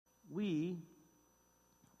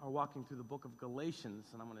are walking through the book of Galatians,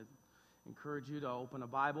 and I'm going to encourage you to open a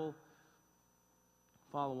Bible,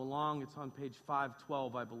 follow along. It's on page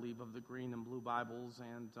 512, I believe, of the green and blue Bibles,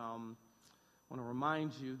 and I want to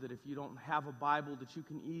remind you that if you don't have a Bible that you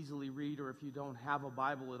can easily read, or if you don't have a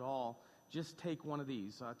Bible at all, just take one of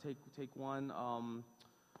these. Take one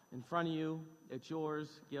in front of you. It's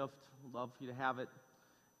yours, gift. Love for you to have it,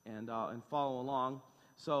 and follow along.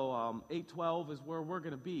 So 812 is where we're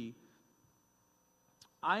going to be.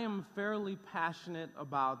 I am fairly passionate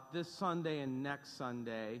about this Sunday and next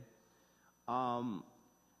Sunday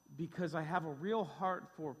because I have a real heart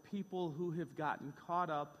for people who have gotten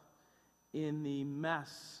caught up in the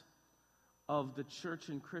mess of the church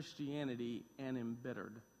and Christianity and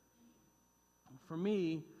embittered. For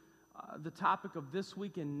me, the topic of this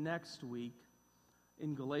week and next week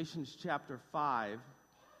in Galatians chapter 5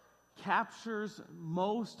 captures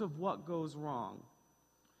most of what goes wrong.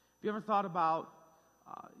 Have you ever thought about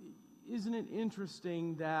isn't it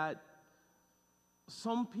interesting that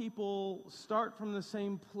some people start from the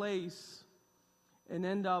same place and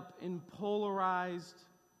end up in polarized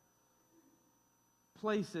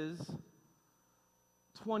places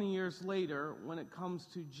 20 years later when it comes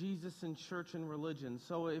to Jesus and church and religion?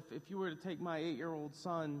 So if you were to take my 8-year-old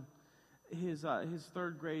son, his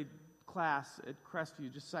third grade class at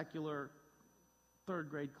Crestview, just secular third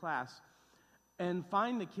grade class, and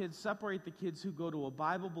separate the kids who go to a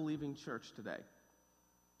Bible-believing church today.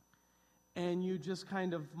 And you just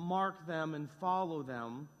kind of mark them and follow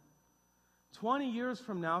them. 20 years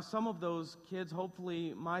from now, some of those kids,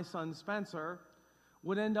 hopefully my son Spencer,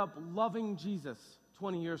 would end up loving Jesus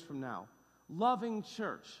 20 years from now. Loving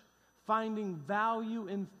church, finding value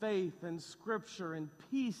in faith and Scripture and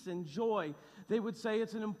peace and joy. They would say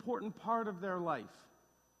it's an important part of their life.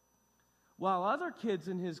 While other kids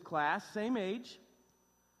in his class, same age,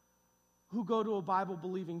 who go to a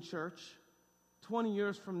Bible-believing church 20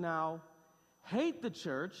 years from now, hate the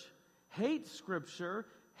church, hate Scripture,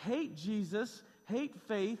 hate Jesus, hate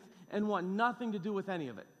faith, and want nothing to do with any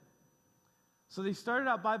of it. So they started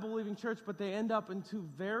out Bible-believing church, but they end up in two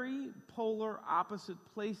very polar opposite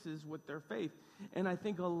places with their faith. And I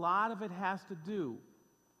think a lot of it has to do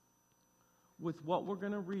with what we're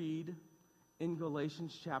going to read in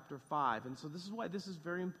Galatians chapter 5. And so this is why this is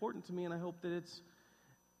very important to me, and I hope that it's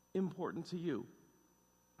important to you.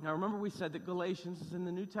 Now remember, we said that Galatians is in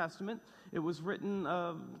the New Testament. It was written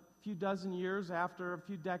a few decades after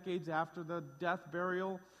the death,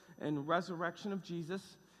 burial, and resurrection of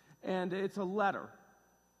Jesus. And it's a letter.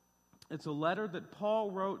 It's a letter that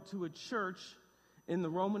Paul wrote to a church in the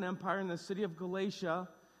Roman Empire in the city of Galatia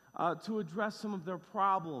to address some of their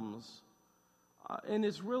problems. And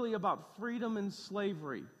it's really about freedom and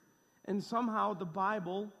slavery. And somehow the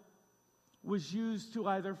Bible was used to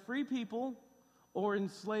either free people or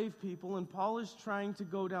enslave people, and Paul is trying to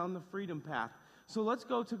go down the freedom path. So let's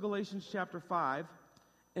go to Galatians chapter 5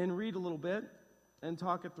 and read a little bit and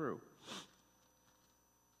talk it through.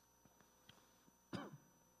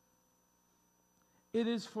 It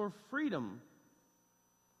is for freedom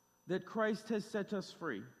that Christ has set us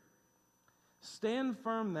free. Stand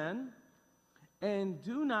firm then, and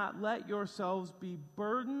do not let yourselves be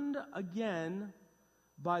burdened again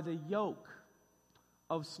by the yoke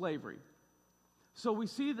of slavery. So we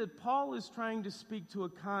see that Paul is trying to speak to a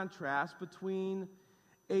contrast between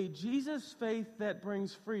a Jesus faith that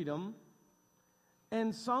brings freedom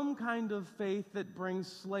and some kind of faith that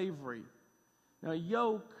brings slavery. Now,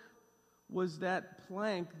 yoke was that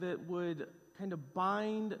plank that would kind of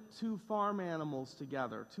bind two farm animals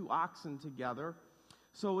together, two oxen together.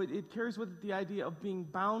 So it carries with it the idea of being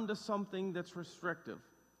bound to something that's restrictive.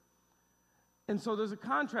 And so there's a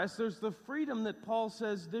contrast. There's the freedom that Paul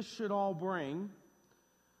says this should all bring.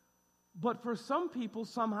 But for some people,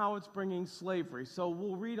 somehow it's bringing slavery. So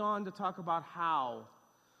we'll read on to talk about how.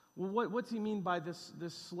 Well, what's he mean by this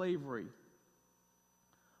slavery?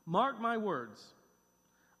 Mark my words.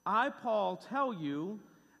 I, Paul, tell you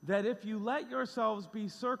that if you let yourselves be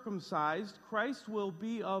circumcised, Christ will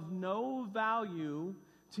be of no value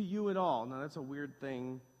to you at all. Now, that's a weird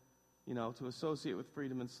thing, to associate with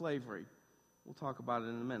freedom and slavery. We'll talk about it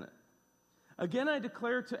in a minute. Again, I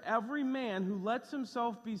declare to every man who lets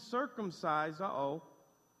himself be circumcised,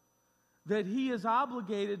 that he is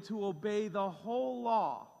obligated to obey the whole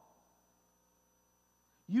law.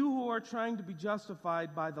 You who are trying to be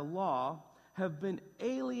justified by the law have been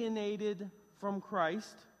alienated from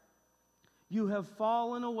Christ. You have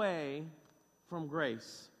fallen away from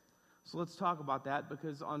grace. So let's talk about that,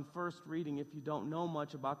 because on first reading, if you don't know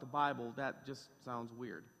much about the Bible, that just sounds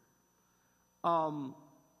weird.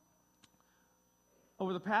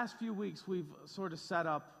 over the past few weeks, we've sort of set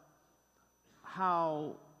up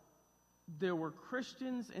how there were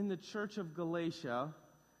Christians in the church of Galatia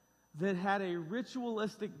that had a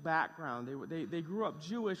ritualistic background. They grew up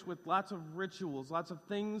Jewish with lots of rituals, lots of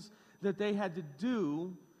things that they had to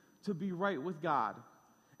do to be right with God.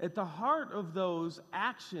 At the heart of those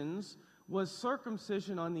actions was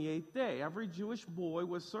circumcision on the 8th day. Every Jewish boy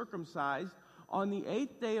was circumcised on the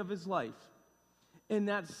 8th day of his life. And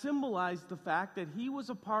that symbolized the fact that he was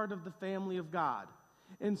a part of the family of God.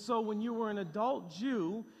 And so when you were an adult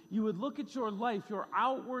Jew, you would look at your life, your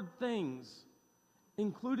outward things,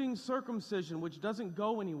 including circumcision, which doesn't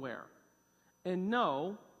go anywhere, and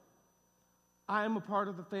know, I am a part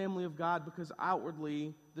of the family of God because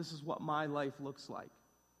outwardly, this is what my life looks like.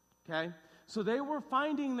 Okay? So they were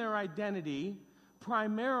finding their identity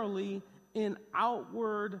primarily in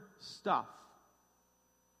outward stuff.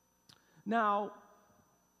 Now,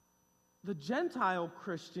 the Gentile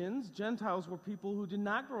Christians, Gentiles were people who did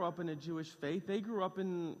not grow up in a Jewish faith. They grew up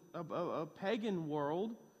in a pagan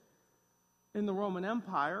world in the Roman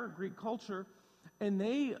Empire, Greek culture, and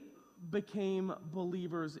they became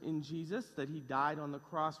believers in Jesus, that he died on the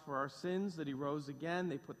cross for our sins, that he rose again.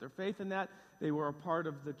 They put their faith in that. They were a part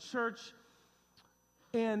of the church.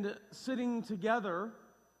 And sitting together,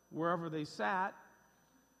 wherever they sat,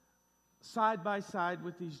 side by side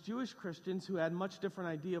with these Jewish Christians who had much different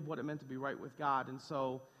idea of what it meant to be right with God. And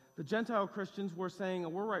so the Gentile Christians were saying,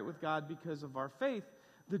 we're right with God because of our faith.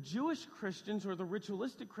 The Jewish Christians or the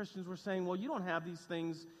ritualistic Christians were saying, well, you don't have these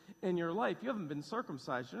things in your life. You haven't been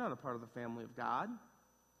circumcised. You're not a part of the family of God.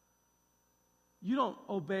 You don't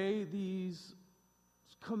obey these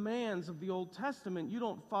commands of the Old Testament. You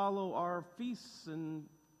don't follow our feasts and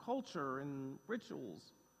culture and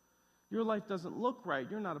rituals. Your life doesn't look right.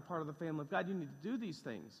 You're not a part of the family of God. You need to do these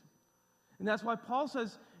things. And that's why Paul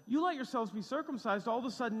says, you let yourselves be circumcised. All of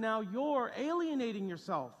a sudden now you're alienating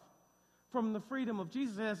yourself from the freedom of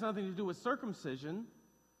Jesus. It has nothing to do with circumcision.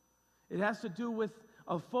 It has to do with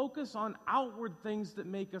a focus on outward things that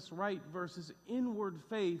make us right versus inward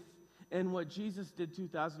faith in what Jesus did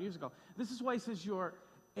 2,000 years ago. This is why he says you're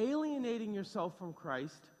alienating yourself from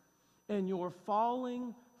Christ and you're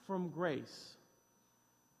falling from grace.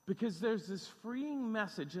 Because there's this freeing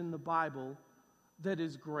message in the Bible that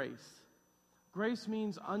is grace. Grace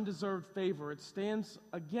means undeserved favor. It stands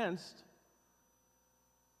against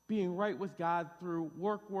being right with God through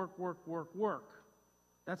work.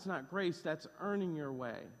 That's not grace, that's earning your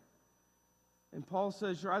way. And Paul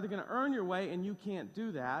says you're either going to earn your way, and you can't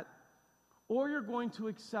do that, or you're going to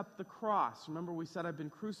accept the cross. Remember, we said I've been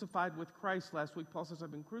crucified with Christ last week. Paul says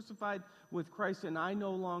I've been crucified with Christ, and I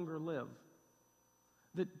no longer live.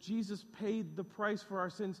 That Jesus paid the price for our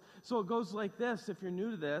sins. So it goes like this, if you're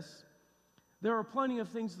new to this. There are plenty of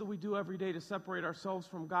things that we do every day to separate ourselves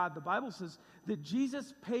from God. The Bible says that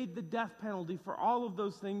Jesus paid the death penalty for all of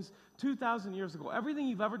those things 2,000 years ago. Everything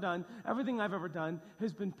you've ever done, everything I've ever done,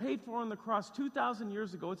 has been paid for on the cross 2,000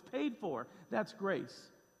 years ago. It's paid for. That's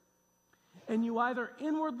grace. And you either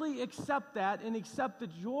inwardly accept that and accept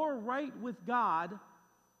that you're right with God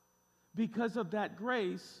because of that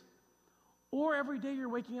grace, or every day you're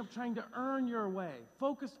waking up trying to earn your way,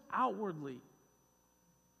 focused outwardly.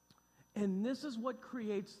 And this is what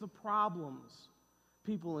creates the problems.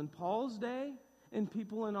 People in Paul's day and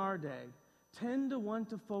people in our day tend to want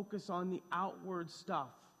to focus on the outward stuff.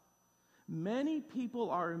 Many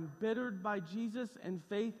people are embittered by Jesus and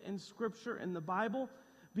faith in Scripture and the Bible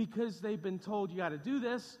because they've been told you got to do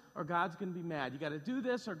this or God's going to be mad. You got to do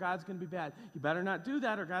this or God's going to be bad. You better not do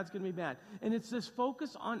that or God's going to be mad. And it's this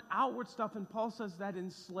focus on outward stuff, and Paul says that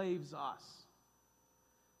enslaves us.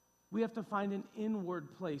 We have to find an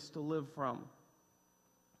inward place to live from.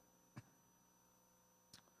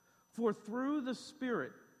 For through the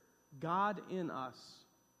Spirit, God in us,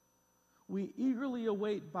 we eagerly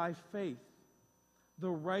await by faith the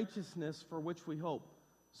righteousness for which we hope.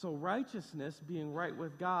 So righteousness, being right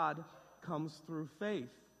with God, comes through faith.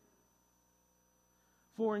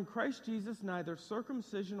 For in Christ Jesus, neither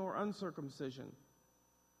circumcision or uncircumcision,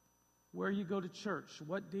 where you go to church,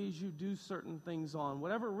 what days you do certain things on,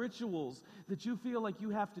 whatever rituals that you feel like you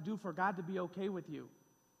have to do for God to be okay with you,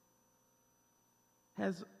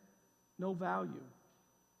 has no value.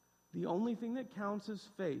 The only thing that counts is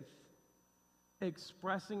faith,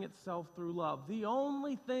 expressing itself through love. The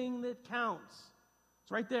only thing that counts,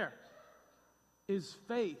 it's right there, is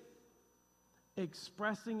faith,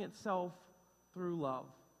 expressing itself through love.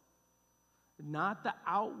 Not the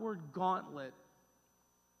outward gauntlet.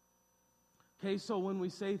 Okay, so when we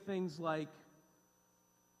say things like,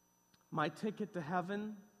 my ticket to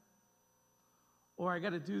heaven, or I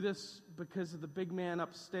got to do this because of the big man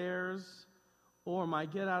upstairs, or my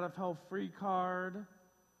get out of hell free card,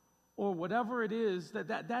 or whatever it is,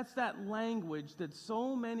 that's that language that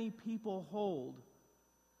so many people hold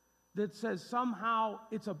that says somehow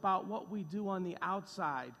it's about what we do on the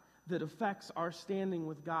outside that affects our standing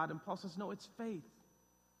with God. And Paul says, no, it's faith.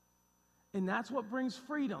 And that's what brings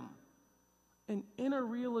freedom, an inner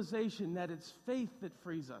realization that it's faith that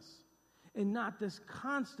frees us, and not this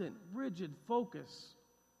constant, rigid focus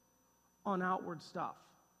on outward stuff.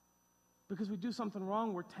 Because we do something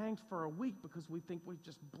wrong, we're tanked for a week because we think we've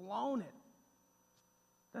just blown it.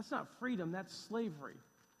 That's not freedom, that's slavery.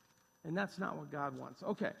 And that's not what God wants.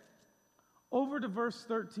 Okay, over to verse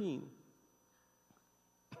 13.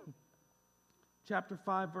 Chapter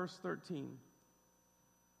 5, verse 13.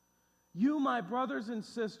 You, my brothers and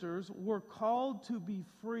sisters, were called to be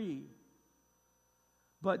free,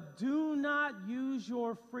 but do not use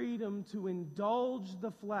your freedom to indulge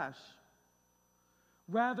the flesh.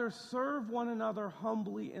 Rather, serve one another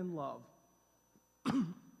humbly in love.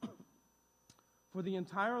 For the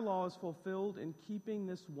entire law is fulfilled in keeping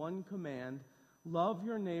this one command, love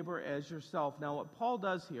your neighbor as yourself. Now, what Paul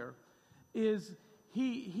does here is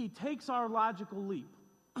he takes our logical leap.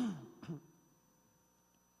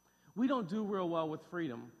 We don't do real well with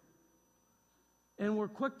freedom. And we're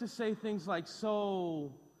quick to say things like,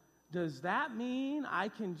 so does that mean I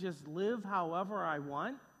can just live however I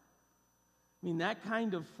want? I mean, that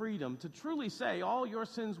kind of freedom to truly say all your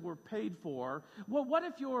sins were paid for. Well, what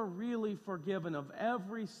if you're really forgiven of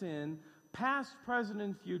every sin, past, present,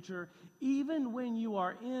 and future, even when you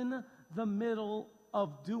are in the middle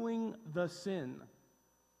of doing the sin?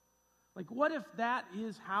 Like, what if that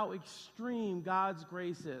is how extreme God's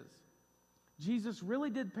grace is? Jesus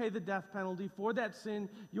really did pay the death penalty for that sin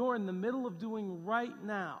you're in the middle of doing right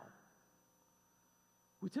now.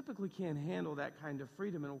 We typically can't handle that kind of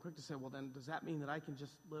freedom, and we're quick to say, well, then does that mean that I can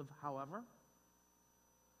just live however?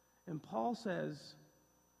 And Paul says,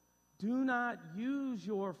 do not use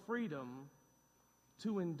your freedom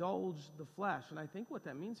to indulge the flesh. And I think what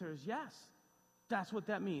that means here is, yes, that's what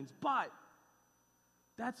that means. But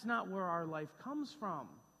that's not where our life comes from.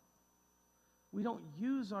 We don't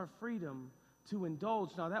use our freedom to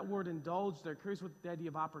indulge. Now, that word indulge there carries with the idea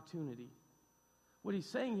of opportunity. What he's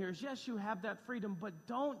saying here is, yes, you have that freedom, but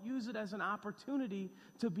don't use it as an opportunity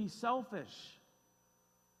to be selfish.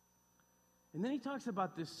 And then he talks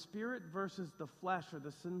about this spirit versus the flesh, or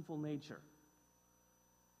the sinful nature.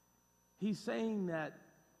 He's saying that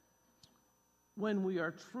when we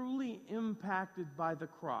are truly impacted by the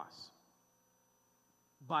cross,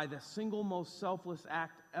 by the single most selfless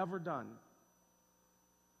act ever done,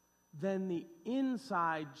 then the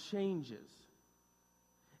inside changes.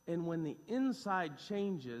 And when the inside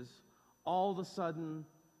changes, all of a sudden,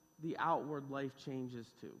 the outward life changes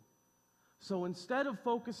too. So instead of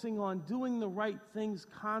focusing on doing the right things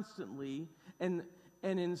constantly and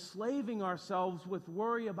enslaving ourselves with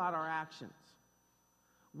worry about our actions,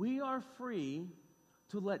 we are free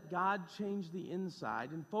to let God change the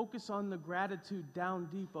inside and focus on the gratitude down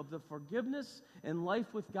deep of the forgiveness and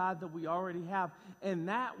life with God that we already have. And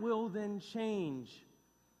that will then change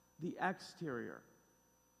the exterior.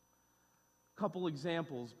 Couple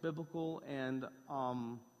examples, biblical and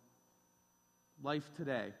life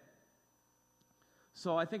today.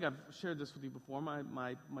 So I think I've shared this with you before.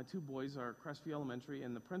 My two boys are at Crestview Elementary,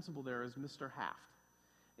 and the principal there is Mr. Haft.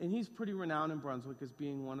 And he's pretty renowned in Brunswick as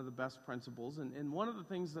being one of the best principals. And one of the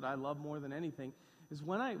things that I love more than anything is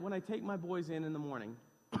when I take my boys in the morning,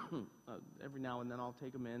 every now and then I'll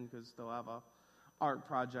take them in because they'll have a art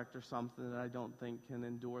project or something that I don't think can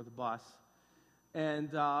endure the bus.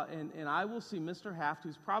 And I will see Mr. Haft,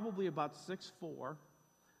 who's probably about 6'4",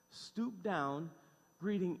 stoop down,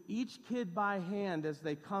 greeting each kid by hand as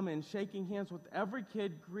they come in, shaking hands with every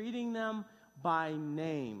kid, greeting them by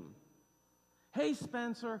name. Hey,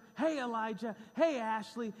 Spencer. Hey, Elijah. Hey,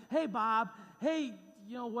 Ashley. Hey, Bob. Hey,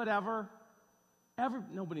 whatever.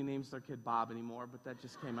 Nobody names their kid Bob anymore, but that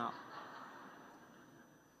just came out.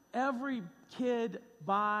 Every kid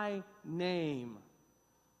by name.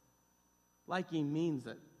 Like he means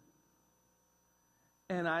it.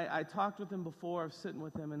 And I talked with him before, I was sitting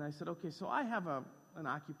with him, and I said, okay, so I have an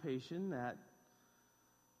occupation that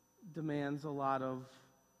demands a lot of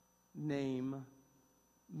name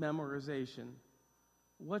memorization.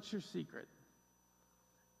 What's your secret?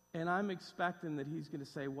 And I'm expecting that he's going to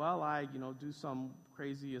say, well, I do some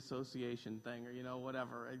crazy association thing, or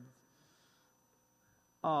whatever.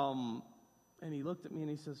 And he looked at me and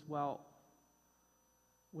he says, well,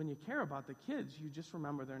 when you care about the kids, you just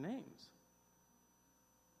remember their names.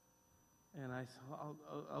 And I said,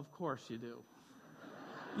 of course you do.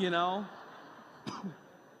 you know?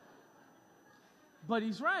 But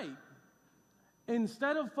he's right.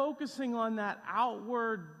 Instead of focusing on that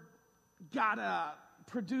outward, gotta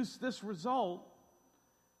produce this result,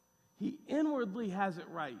 he inwardly has it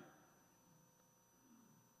right.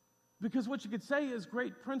 Because what you could say is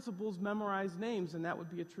great principles memorize names, and that would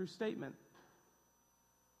be a true statement.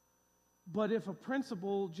 But if a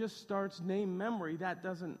principle just starts name memory,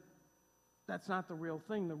 that's not the real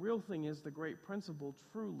thing. The real thing is the great principle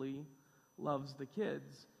truly loves the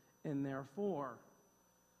kids, and therefore.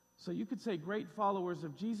 So you could say great followers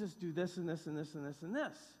of Jesus do this and this and this and this and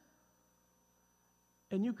this.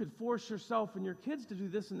 And you could force yourself and your kids to do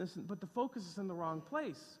this and this, but the focus is in the wrong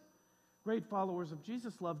place. Great followers of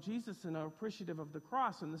Jesus love Jesus and are appreciative of the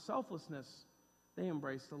cross and the selflessness. They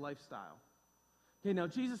embrace the lifestyle. Okay, now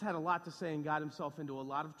Jesus had a lot to say and got himself into a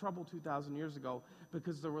lot of trouble 2,000 years ago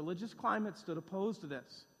because the religious climate stood opposed to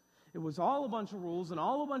this. It was all a bunch of rules and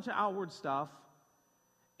all a bunch of outward stuff,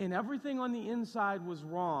 and everything on the inside was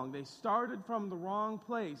wrong. They started from the wrong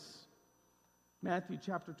place. Matthew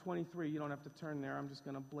chapter 23, you don't have to turn there. I'm just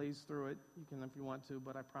going to blaze through it. You can if you want to,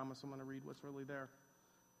 but I promise I'm going to read what's really there.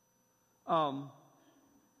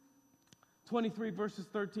 23 verses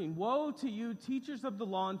 13. Woe to you, teachers of the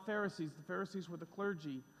law and Pharisees. The Pharisees were the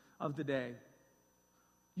clergy of the day.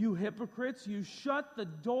 You hypocrites, you shut the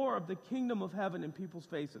door of the kingdom of heaven in people's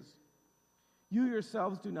faces. You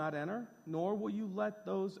yourselves do not enter, nor will you let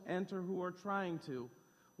those enter who are trying to.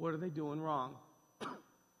 What are they doing wrong?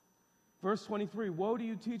 Verse 23, woe to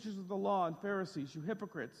you, teachers of the law and Pharisees, you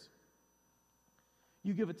hypocrites.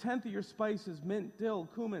 You give a tenth of your spices, mint, dill,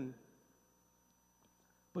 cumin,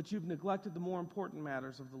 but you've neglected the more important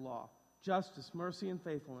matters of the law, justice, mercy, and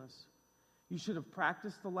faithfulness. You should have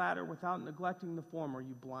practiced the latter without neglecting the former,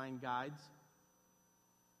 you blind guides.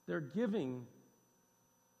 They're giving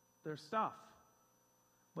their stuff,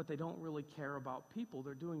 but they don't really care about people.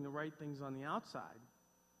 They're doing the right things on the outside,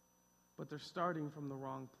 but they're starting from the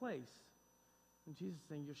wrong place. And Jesus is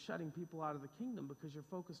saying you're shutting people out of the kingdom because you're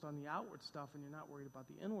focused on the outward stuff and you're not worried about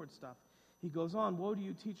the inward stuff. He goes on, woe to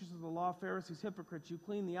you, teachers of the law, Pharisees, hypocrites. You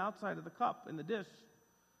clean the outside of the cup and the dish,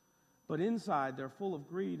 but inside they're full of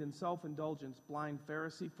greed and self-indulgence. Blind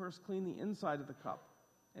Pharisee, first clean the inside of the cup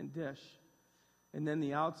and dish, and then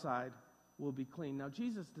the outside will be clean. Now,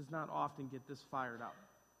 Jesus does not often get this fired up.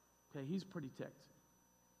 Okay, he's pretty ticked.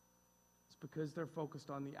 It's because they're focused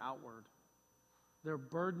on the outward. They're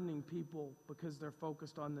burdening people because they're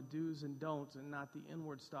focused on the do's and don'ts and not the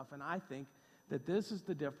inward stuff. And I think that this is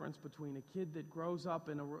the difference between a kid that grows up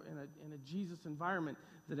in a Jesus environment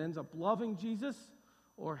that ends up loving Jesus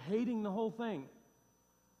or hating the whole thing.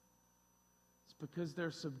 It's because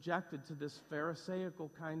they're subjected to this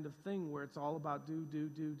Pharisaical kind of thing where it's all about do,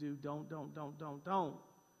 don't,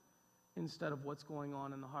 instead of what's going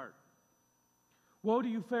on in the heart. Woe to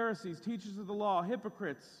you, Pharisees, teachers of the law,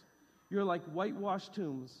 hypocrites! You're like whitewashed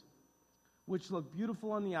tombs, which look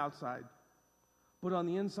beautiful on the outside, but on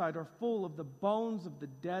the inside are full of the bones of the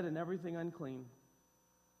dead and everything unclean.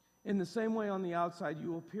 In the same way, on the outside,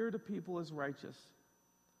 you appear to people as righteous,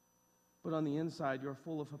 but on the inside, you're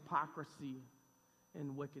full of hypocrisy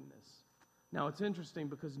and wickedness. Now, it's interesting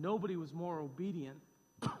because nobody was more obedient.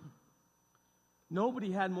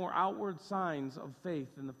 Nobody had more outward signs of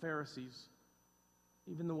faith than the Pharisees,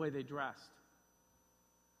 even the way they dressed.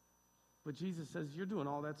 But Jesus says, you're doing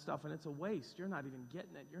all that stuff, and it's a waste. You're not even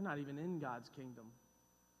getting it. You're not even in God's kingdom.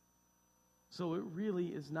 So it really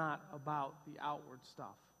is not about the outward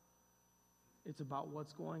stuff. It's about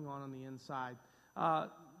what's going on the inside.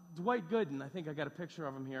 Dwight Gooden, I think I got a picture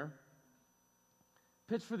of him here,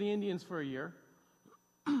 pitched for the Indians for a year.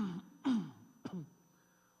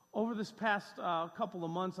 Over this past couple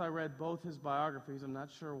of months, I read both his biographies. I'm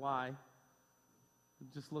not sure why.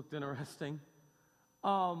 It just looked interesting.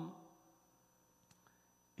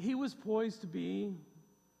 He was poised to be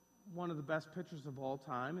one of the best pitchers of all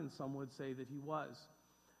time, and some would say that he was.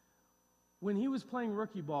 When he was playing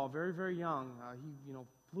rookie ball, very, very young, he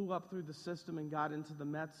flew up through the system and got into the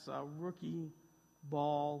Mets rookie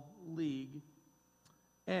ball league.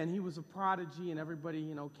 And he was a prodigy, and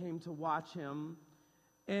everybody, came to watch him.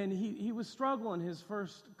 And he was struggling his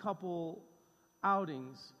first couple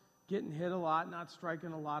outings, getting hit a lot, not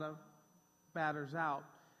striking a lot of batters out.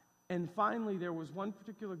 And finally, there was one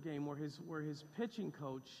particular game where his pitching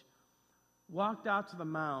coach walked out to the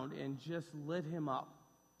mound and just lit him up,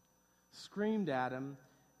 screamed at him,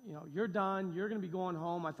 you're done, you're going to be going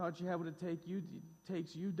home, I thought you had what it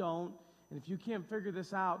takes, you don't, and if you can't figure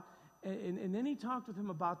this out. And then he talked with him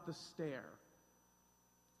about the stare.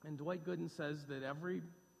 And Dwight Gooden says that every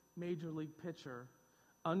major league pitcher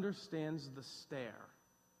understands the stare.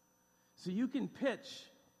 So you can pitch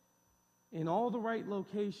in all the right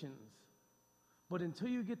locations, but until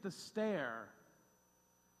you get the stare,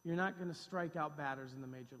 you're not going to strike out batters in the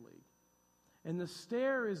major league. And the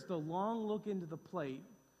stare is the long look into the plate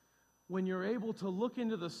when you're able to look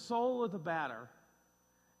into the soul of the batter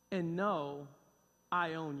and know,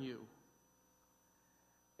 I own you.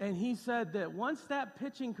 And he said that once that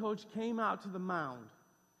pitching coach came out to the mound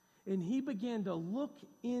and he began to look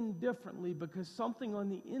in differently because something on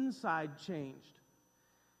the inside changed.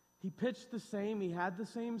 He pitched the same, he had the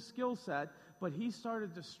same skill set, but he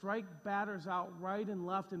started to strike batters out right and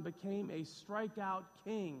left and became a strikeout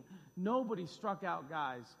king. Nobody struck out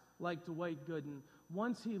guys like Dwight Gooden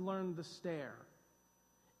once he learned the stare.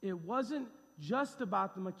 It wasn't just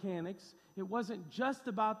about the mechanics. It wasn't just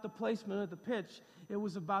about the placement of the pitch. It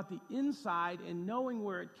was about the inside and knowing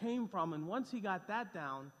where it came from. And once he got that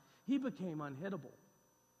down, he became unhittable.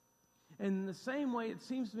 And in the same way, it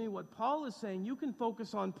seems to me what Paul is saying, you can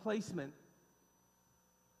focus on placement.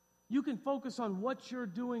 You can focus on what you're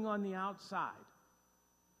doing on the outside.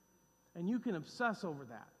 And you can obsess over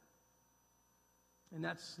that. And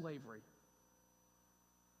that's slavery.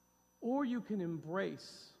 Or you can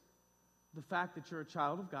embrace the fact that you're a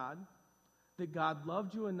child of God, that God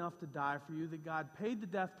loved you enough to die for you, that God paid the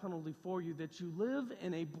death penalty for you, that you live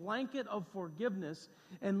in a blanket of forgiveness,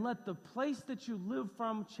 and let the place that you live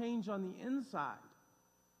from change on the inside.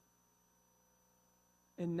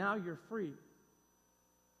 And now you're free.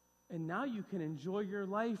 And now you can enjoy your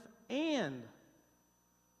life and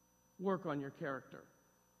work on your character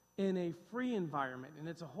in a free environment. And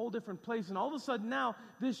it's a whole different place. And all of a sudden now,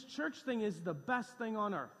 this church thing is the best thing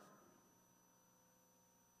on earth.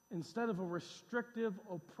 Instead of a restrictive,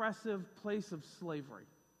 oppressive place of slavery.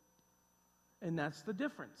 And that's the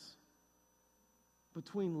difference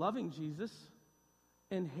between loving Jesus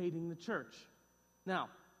and hating the church. Now,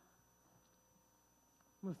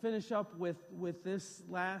 I'm going to finish up with this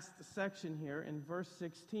last section here in verse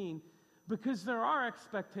 16, because there are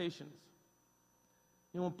expectations.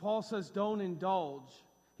 You know, when Paul says don't indulge,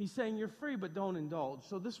 he's saying you're free, but don't indulge.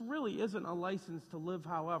 So this really isn't a license to live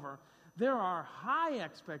however. There are high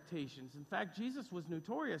expectations. In fact, Jesus was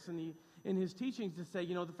notorious in his teachings to say,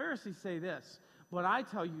 you know, the Pharisees say this, but I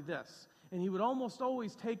tell you this. And he would almost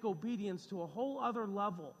always take obedience to a whole other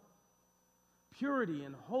level. Purity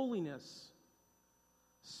and holiness,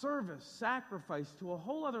 service, sacrifice to a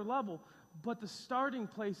whole other level. But the starting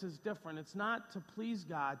place is different. It's not to please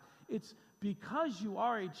God. It's because you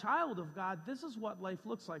are a child of God, this is what life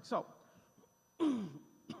looks like.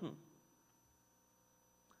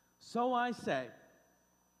 So I say,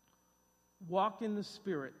 walk in the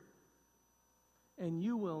Spirit, and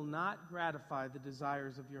you will not gratify the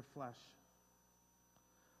desires of your flesh.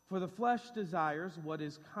 For the flesh desires what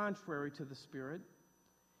is contrary to the Spirit,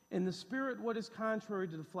 and the Spirit what is contrary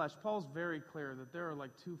to the flesh. Paul's very clear that there are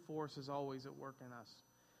like two forces always at work in us.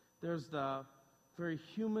 There's the very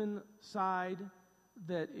human side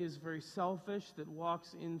that is very selfish, that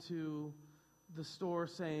walks into the store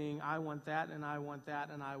saying, I want that, and I want that,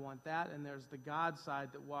 and I want that. And there's the God side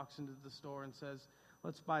that walks into the store and says,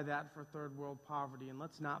 let's buy that for third world poverty, and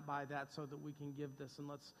let's not buy that so that we can give this. And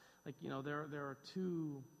let's, there are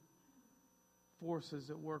two forces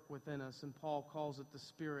at work within us, and Paul calls it the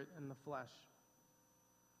spirit and the flesh.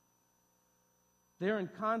 They're in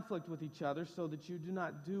conflict with each other so that you do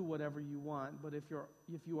not do whatever you want. But if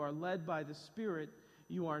you are led by the Spirit,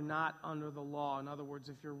 you are not under the law. In other words,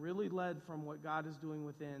 if you're really led from what God is doing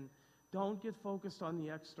within, don't get focused on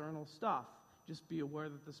the external stuff. Just be aware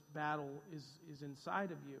that this battle is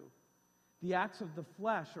inside of you. The acts of the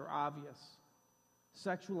flesh are obvious.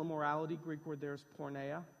 Sexual immorality, Greek word there is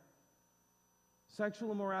porneia.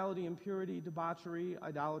 Sexual immorality, impurity, debauchery,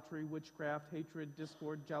 idolatry, witchcraft, hatred,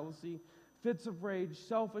 discord, jealousy, fits of rage,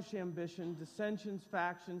 selfish ambition, dissensions,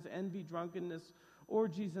 factions, envy, drunkenness,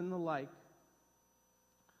 orgies, and the like.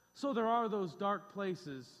 So there are those dark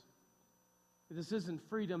places. This isn't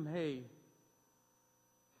freedom, hey,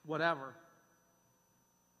 whatever.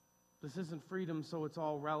 This isn't freedom, so it's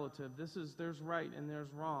all relative. There's right and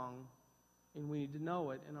there's wrong, and we need to know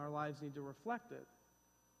it, and our lives need to reflect it.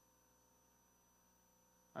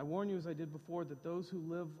 I warn you, as I did before, that those who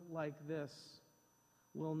live like this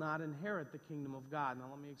will not inherit the kingdom of God. Now,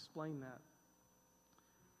 let me explain that.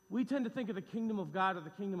 We tend to think of the kingdom of God or the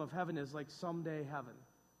kingdom of heaven as like someday heaven.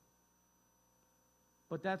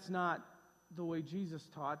 But that's not the way Jesus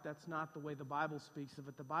taught. That's not the way the Bible speaks of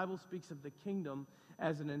it. The Bible speaks of the kingdom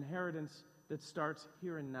as an inheritance that starts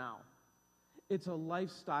here and now. It's a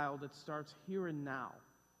lifestyle that starts here and now.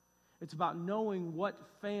 It's about knowing what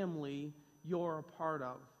family you're a part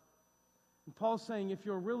of. And Paul's saying if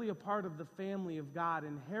you're really a part of the family of God,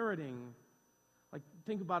 inheriting, like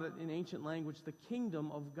think about it in ancient language, the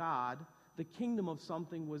kingdom of God, the kingdom of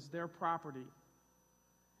something was their property.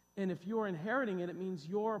 And if you're inheriting it, it means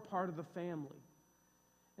you're a part of the family.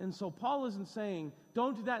 And so Paul isn't saying,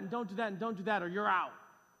 don't do that and don't do that and don't do that or you're out.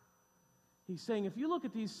 He's saying if you look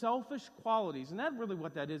at these selfish qualities, and that's really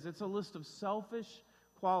what that is, it's a list of selfish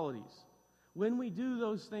qualities. When we do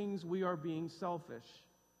those things, we are being selfish.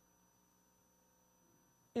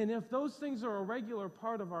 And if those things are a regular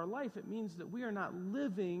part of our life, it means that we are not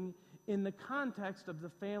living in the context of the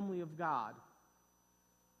family of God.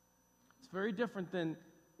 It's very different than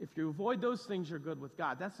if you avoid those things, you're good with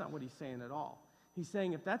God. That's not what he's saying at all. He's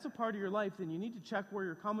saying if that's a part of your life, then you need to check where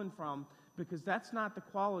you're coming from, because that's not the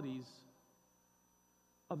qualities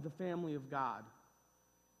of the family of God.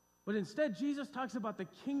 But instead, Jesus talks about the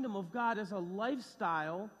kingdom of God as a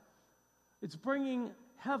lifestyle. It's bringing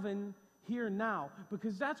heaven here now,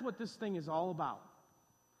 because that's what this thing is all about.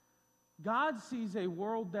 God sees a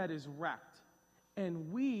world that is wrecked,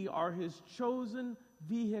 and we are his chosen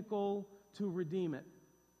vehicle to redeem it.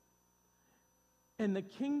 And the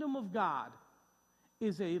kingdom of God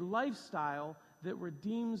is a lifestyle that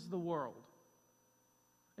redeems the world.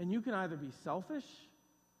 And you can either be selfish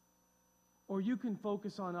or you can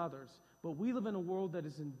focus on others. But we live in a world that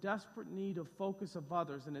is in desperate need of focus of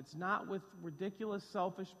others, and it's not with ridiculous,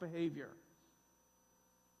 selfish behavior.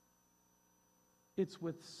 It's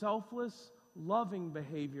with selfless, loving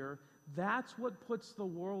behavior. That's what puts the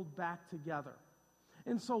world back together.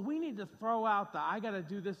 And so we need to throw out I got to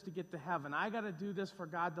do this to get to heaven. I got to do this for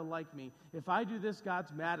God to like me. If I do this,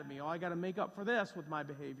 God's mad at me. Oh, I got to make up for this with my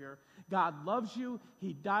behavior. God loves you.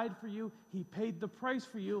 He died for you. He paid the price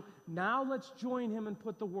for you. Now let's join him and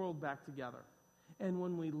put the world back together. And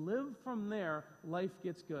when we live from there, life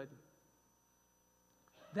gets good.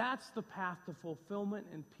 That's the path to fulfillment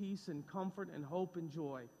and peace and comfort and hope and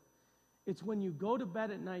joy. It's when you go to bed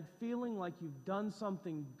at night feeling like you've done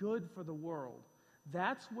something good for the world.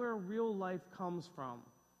 That's where real life comes from.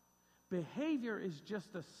 Behavior is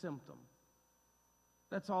just a symptom.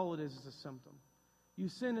 That's all it is a symptom. You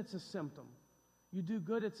sin, it's a symptom. You do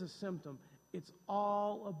good, it's a symptom. It's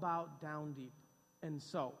all about down deep. And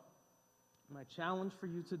so, my challenge for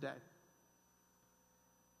you today,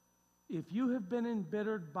 if you have been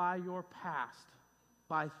embittered by your past,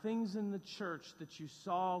 by things in the church that you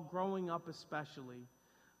saw growing up especially,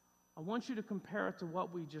 I want you to compare it to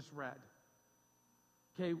what we just read.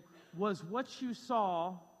 Okay, was what you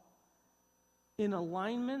saw in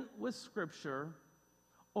alignment with Scripture,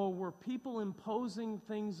 or were people imposing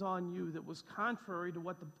things on you that was contrary to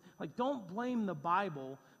what don't blame the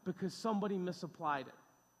Bible because somebody misapplied it.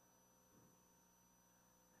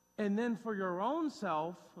 And then for your own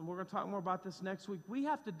self, and we're going to talk more about this next week, we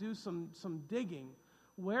have to do some digging.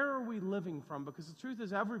 Where are we living from? Because the truth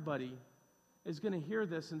is everybody is going to hear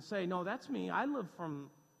this and say, no, that's me. I live from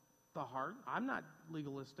the heart. I'm not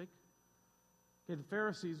legalistic. Okay, the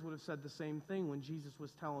Pharisees would have said the same thing when Jesus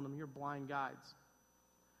was telling them, you're blind guides.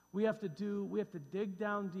 We have to dig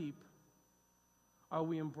down deep. Are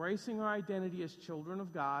we embracing our identity as children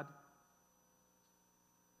of God?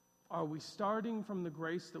 Are we starting from the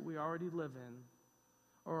grace that we already live in?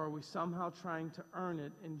 Or are we somehow trying to earn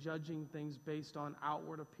it and judging things based on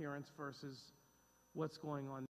outward appearance versus what's going on?